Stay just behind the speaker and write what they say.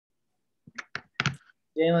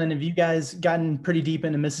Jalen, have you guys gotten pretty deep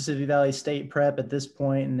into Mississippi Valley State prep at this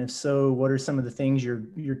point? And if so, what are some of the things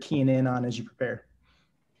you're keying in on as you prepare?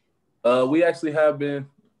 We actually have been,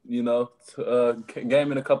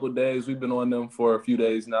 game in a couple of days. We've been on them for a few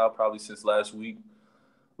days now, probably since last week.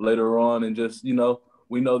 Later on, and just we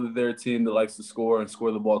know that they're a team that likes to score and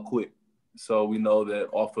score the ball quick. So we know that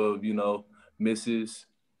off of misses,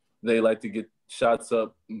 they like to get shots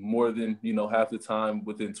up more than half the time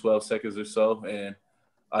within 12 seconds or so. And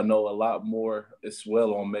I know a lot more as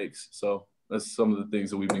well on makes. So that's some of the things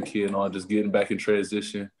that we've been keying on, just getting back in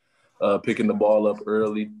transition, picking the ball up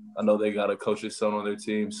early. I know they got a coach's son on their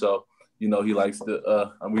team, so he likes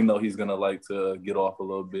to. We know he's gonna like to get off a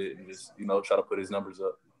little bit and just try to put his numbers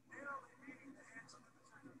up.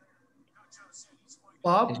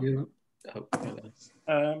 Bob?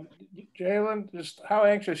 Jalen, just how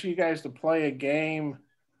anxious are you guys to play a game?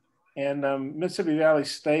 And Mississippi Valley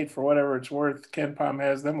State, for whatever it's worth, Ken Pom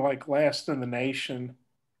has them like last in the nation.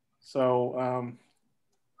 So,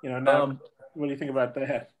 now what do you think about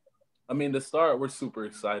that? I mean, to start, we're super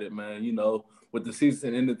excited, man. With the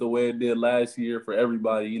season ended the way it did last year for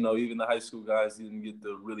everybody, even the high school guys didn't get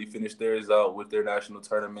to really finish theirs out with their national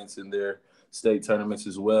tournaments and their state tournaments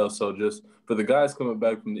as well. So just for the guys coming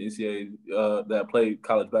back from the NCAA that played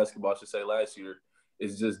college basketball, I should say, last year,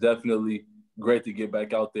 it's just definitely great to get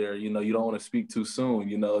back out there. You don't want to speak too soon.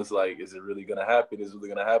 It's like, is it really going to happen? Is it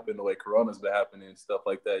really going to happen the way Corona's been happening and stuff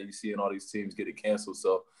like that? You see in all these teams get it canceled.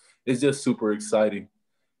 So it's just super exciting.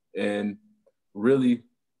 And really,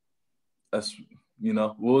 that's,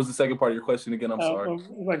 what was the second part of your question again? I'm sorry.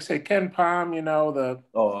 Like I say, Ken Pom,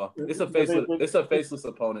 it's a faceless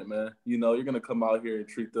opponent, man. You're going to come out here and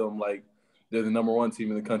treat them like they're the number one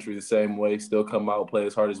team in the country the same way, still come out, play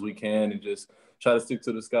as hard as we can, and just try to stick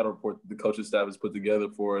to the scout report that the coaching staff has put together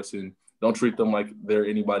for us, and don't treat them like they're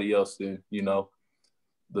anybody else than, the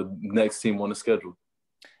next team on the schedule.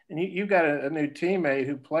 And you've got a new teammate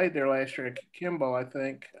who played there last year, Kimball, I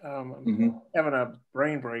think. I'm having a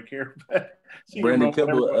brain break here. Brandon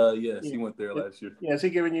Kimball, yes, he went there last year. Yeah, is he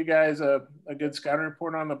giving you guys a good scouting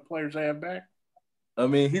report on the players they have back? I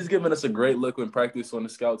mean, he's given us a great look in practice on the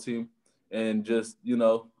scout team. And just,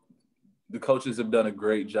 the coaches have done a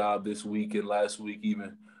great job this week and last week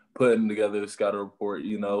even putting together the scouting report.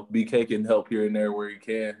 BK can help here and there where he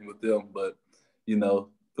can with them. But,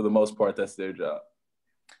 for the most part, that's their job.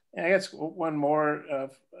 And I guess one more,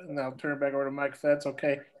 and I'll turn it back over to Mike if that's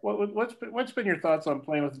okay. What's been your thoughts on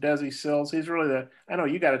playing with Desi Sills? He's really I know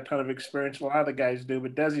you got a ton of experience, a lot of the guys do,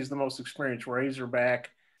 but Desi's the most experienced Razorback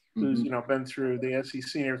who's, been through the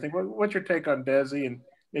SEC and everything. What's your take on Desi and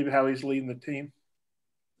maybe how he's leading the team?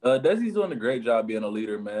 Desi's doing a great job being a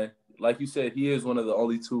leader, man. Like you said, he is one of the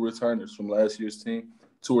only two returners from last year's team,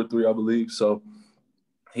 2 or 3, I believe. So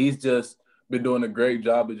he's just been doing a great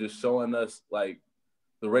job of just showing us, like,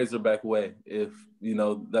 the Razorback way, if,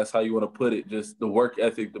 that's how you want to put it, just the work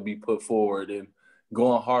ethic to be put forward and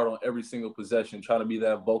going hard on every single possession, trying to be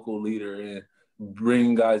that vocal leader and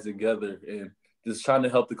bring guys together and just trying to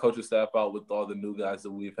help the coaching staff out with all the new guys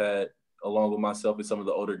that we've had, along with myself and some of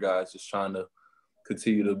the older guys, just trying to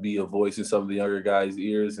continue to be a voice in some of the younger guys'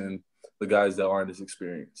 ears and the guys that aren't as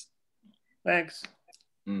experienced. Thanks.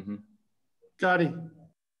 Scotty.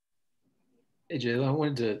 Hey, Jalen, I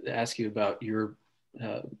wanted to ask you about your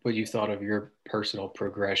what you thought of your personal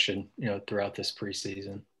progression, throughout this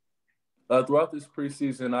preseason. Throughout this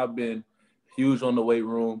preseason, I've been huge on the weight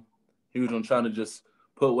room, huge on trying to just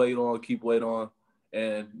put weight on, keep weight on,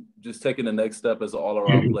 and just taking the next step as an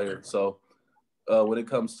all-around player. So when it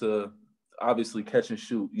comes to obviously catch and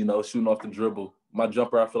shoot, shooting off the dribble, my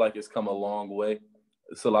jumper, I feel like it's come a long way.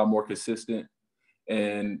 It's a lot more consistent.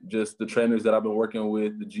 And just the trainers that I've been working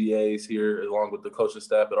with, the GAs here, along with the coaching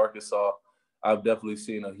staff at Arkansas, I've definitely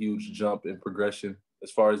seen a huge jump in progression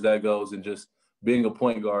as far as that goes, and just being a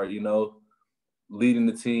point guard, leading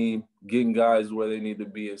the team, getting guys where they need to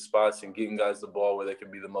be in spots and getting guys the ball where they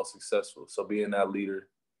can be the most successful. So being that leader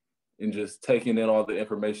and just taking in all the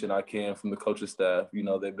information I can from the coaching staff,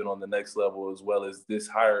 they've been on the next level as well as this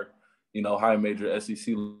higher, high major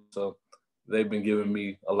SEC. So they've been giving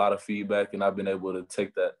me a lot of feedback and I've been able to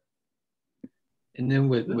take that. And then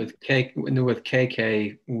with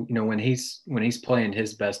KK, when he's playing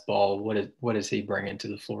his best ball, what is he bringing to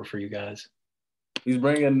the floor for you guys? He's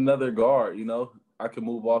bringing another guard. I can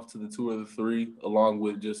move off to the 2 or the 3, along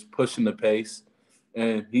with just pushing the pace,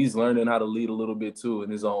 and he's learning how to lead a little bit too in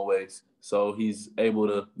his own ways. So he's able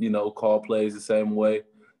to call plays the same way,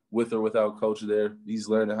 with or without coach there. He's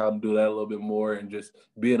learning how to do that a little bit more and just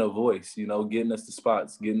being a voice. Getting us to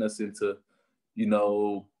spots, getting us into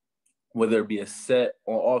whether it be a set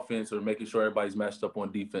on offense or making sure everybody's matched up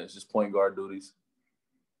on defense, just point guard duties.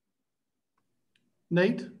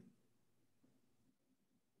 Nate?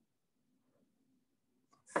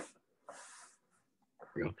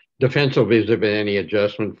 Defensively, has there been any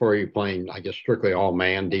adjustment for you playing, I guess, strictly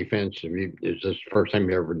all-man defense? Is this the first time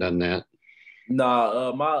you've ever done that?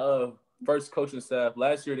 Nah, my first coaching staff,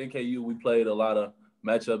 last year at NKU, we played a lot of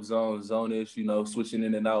matchup zone-ish, switching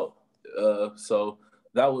in and out. So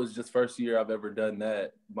that was just first year I've ever done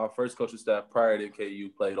that. My first coaching staff prior to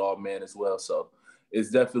NKU played all-man as well. So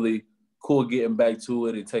it's definitely cool getting back to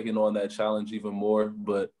it and taking on that challenge even more.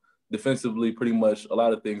 But defensively, pretty much a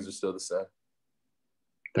lot of things are still the same.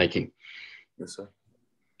 Thank you. Yes, sir.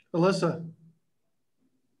 Alyssa?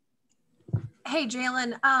 Hey,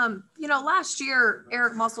 Jalen, last year,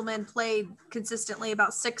 Eric Musselman played consistently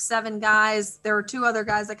about 6-7 guys. There were 2 other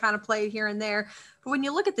guys that kind of played here and there. But when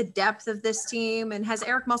you look at the depth of this team, and has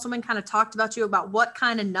Eric Musselman kind of talked about you about what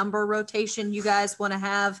kind of number rotation you guys want to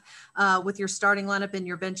have with your starting lineup and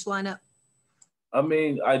your bench lineup? I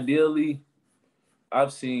mean, ideally,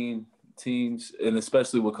 I've seen teams, and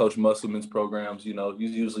especially with Coach Musselman's programs, you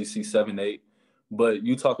usually see 7-8. But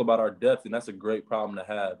you talk about our depth, and that's a great problem to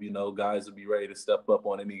have. Guys will be ready to step up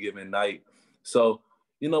on any given night. So,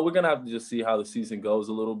 we're going to have to just see how the season goes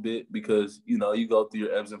a little bit because, you go through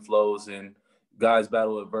your ebbs and flows and guys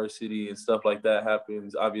battle adversity and stuff like that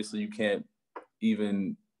happens. Obviously, you can't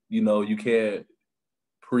even, you can't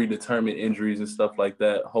predetermine injuries and stuff like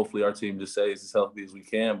that. Hopefully, our team just stays as healthy as we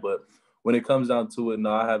can. But when it comes down to it,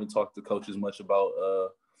 no, I haven't talked to coaches much about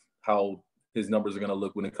how his numbers are going to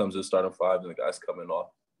look when it comes to the starting 5 and the guys coming off.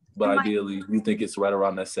 But ideally, you think it's right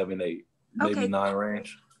around that 7-8, maybe 9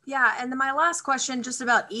 range. Yeah, and then my last question just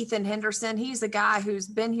about Ethan Henderson. He's a guy who's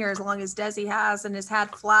been here as long as Desi has and has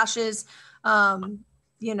had flashes, of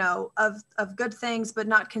good things, but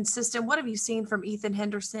not consistent. What have you seen from Ethan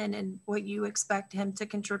Henderson and what you expect him to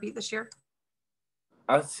contribute this year?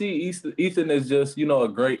 I see Ethan is just, a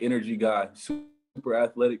great energy guy, super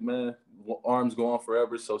athletic, man. Arms go on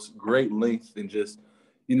forever, so it's great length and just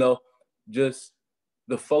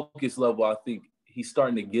the focus level. I think he's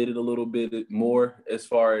starting to get it a little bit more as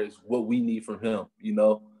far as what we need from him,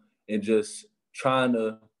 and just trying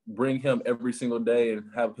to bring him every single day and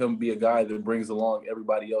have him be a guy that brings along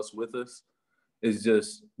everybody else with us is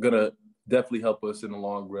just going to definitely help us in the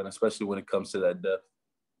long run, especially when it comes to that depth.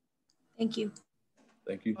 Thank you.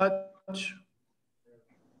 Thank you.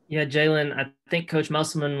 Yeah, Jalen, I think Coach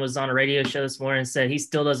Musselman was on a radio show this morning and said he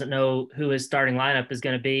still doesn't know who his starting lineup is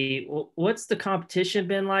going to be. What's the competition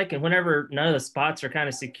been like? And whenever none of the spots are kind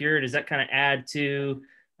of secure, does that kind of add to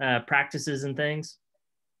practices and things?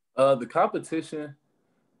 The competition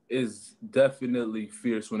is definitely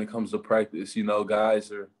fierce when it comes to practice.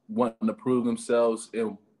 Guys are wanting to prove themselves,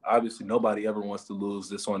 and obviously nobody ever wants to lose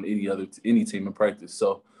this on any team in practice.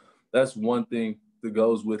 So that's one thing that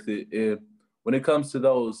goes with it. And when it comes to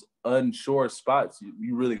those unsure spots,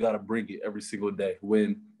 you really got to bring it every single day.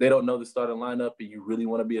 When they don't know the starting lineup and you really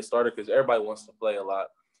want to be a starter, because everybody wants to play a lot.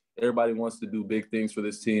 Everybody wants to do big things for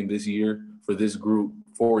this team this year, for this group,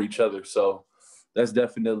 for each other. So that's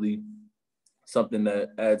definitely something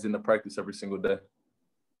that adds into practice every single day.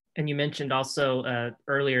 And you mentioned also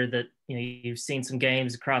earlier that you've seen some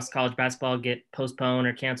games across college basketball get postponed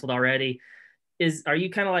or canceled already. Are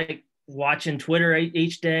you kind of like watching Twitter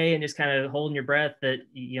each day and just kind of holding your breath that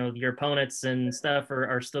your opponents and stuff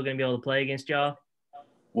are still going to be able to play against y'all?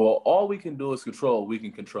 Well, all we can do is control what we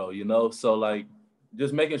can control, so like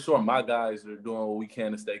just making sure my guys are doing what we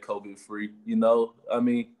can to stay COVID free. I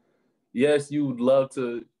mean, yes, you would love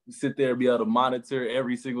to sit there and be able to monitor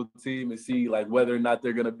every single team and see like whether or not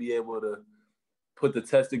they're going to be able to put the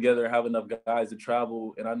test together, have enough guys to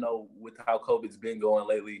travel. And I know with how COVID's been going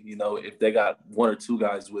lately, if they got 1 or 2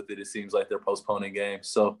 guys with it, it seems like they're postponing games.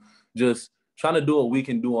 So just trying to do what we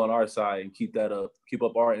can do on our side and keep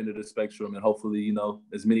up our end of the spectrum. And hopefully,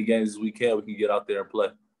 as many games as we can get out there and play.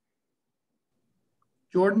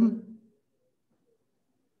 Jordan?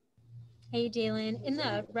 Hey, Jalen, in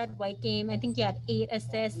the red-white game, I think you had 8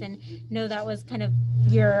 assists, and that was kind of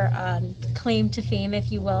your claim to fame,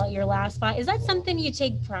 if you will, at your last spot. Is that something you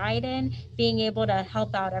take pride in, being able to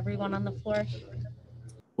help out everyone on the floor?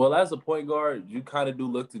 Well, as a point guard, you kind of do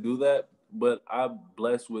look to do that, but I'm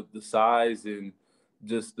blessed with the size and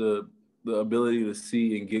just the ability to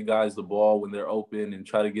see and get guys the ball when they're open and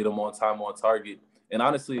try to get them on time, on target. And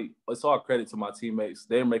honestly, it's all credit to my teammates.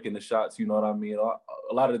 They're making the shots, you know what I mean?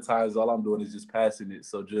 A lot of the times, all I'm doing is just passing it.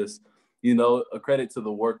 So just, a credit to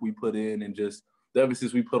the work we put in and just the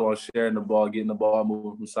emphasis we put on sharing the ball, getting the ball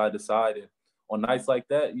moving from side to side. And on nights like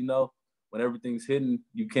that, when everything's hidden,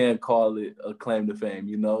 you can't call it a claim to fame,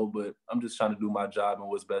 you know, but I'm just trying to do my job and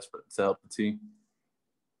what's best to help the team.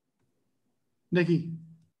 Nikki.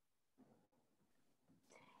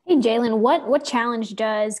 Hey, Jalen, what challenge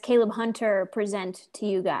does Caleb Hunter present to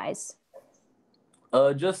you guys?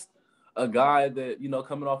 Just a guy that, you know,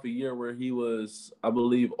 coming off a year where he was, I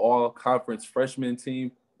believe, all conference freshman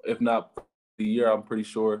team, if not the year, I'm pretty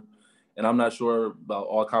sure. And I'm not sure about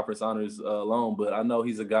all conference honors alone, but I know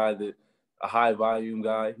he's a guy that a high volume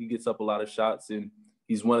guy. He gets up a lot of shots, and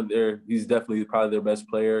he's he's definitely probably their best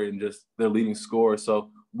player and just their leading scorer. So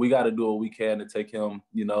we got to do what we can to take him,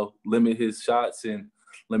 you know, limit his shots and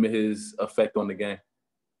limit his effect on the game.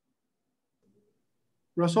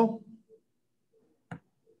 Russell?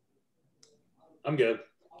 I'm good.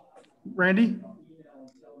 Randy?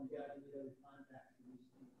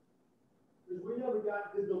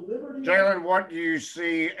 Jalen, what do you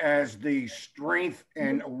see as the strength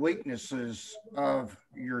and weaknesses of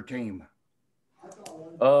your team?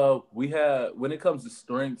 When it comes to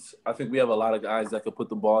strengths, I think we have a lot of guys that can put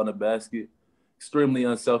the ball in the basket. Extremely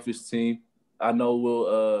unselfish team. I know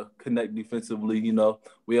we'll connect defensively. You know,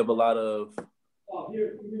 we have a lot of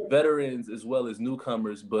veterans as well as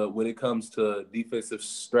newcomers, but when it comes to defensive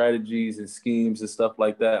strategies and schemes and stuff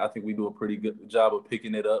like that, I think we do a pretty good job of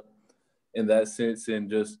picking it up in that sense, and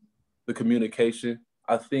just the communication.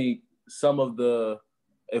 I think some of the,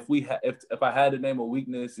 if I had to name a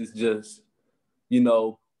weakness, it's just, you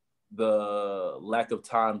know, the lack of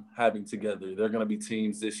time having together. There are going to be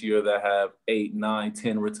teams this year that have 8, 9,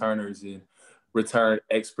 10 returners and return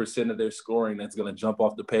X percent of their scoring. That's going to jump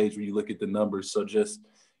off the page when you look at the numbers. So just,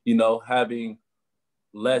 you know, having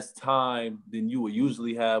less time than you would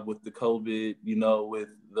usually have with the COVID, you know, with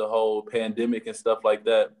the whole pandemic and stuff like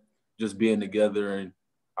that, just being together. And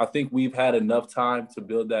I think we've had enough time to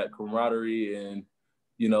build that camaraderie and,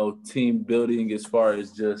 you know, team building as far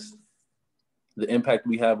as just the impact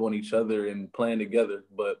we have on each other and playing together.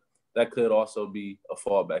 But that could also be a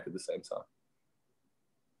fallback at the same time.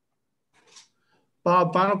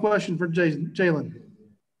 Bob, final question for Jalen.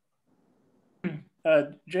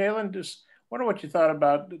 Jalen, just wonder what you thought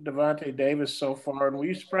about Devontae Davis so far. And were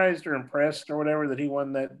you surprised or impressed or whatever that he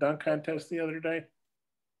won that dunk contest the other day?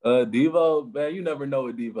 Devo, man, you never know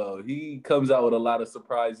with Devo. He comes out with a lot of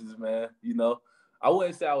surprises, man. You know, I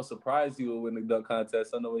wouldn't say I was surprised he would win the dunk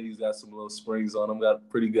contest. I know he's got some little springs on him, got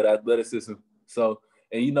pretty good athleticism. So,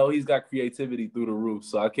 and you know, he's got creativity through the roof.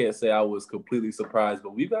 So I can't say I was completely surprised,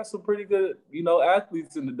 but we've got some pretty good, you know,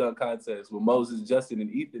 athletes in the dunk contest with Moses, Justin, and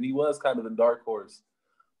Ethan. He was kind of the dark horse.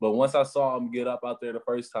 But once I saw him get up out there the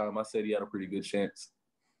first time, I said he had a pretty good chance.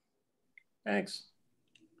 Thanks.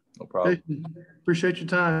 No problem. Appreciate your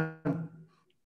time.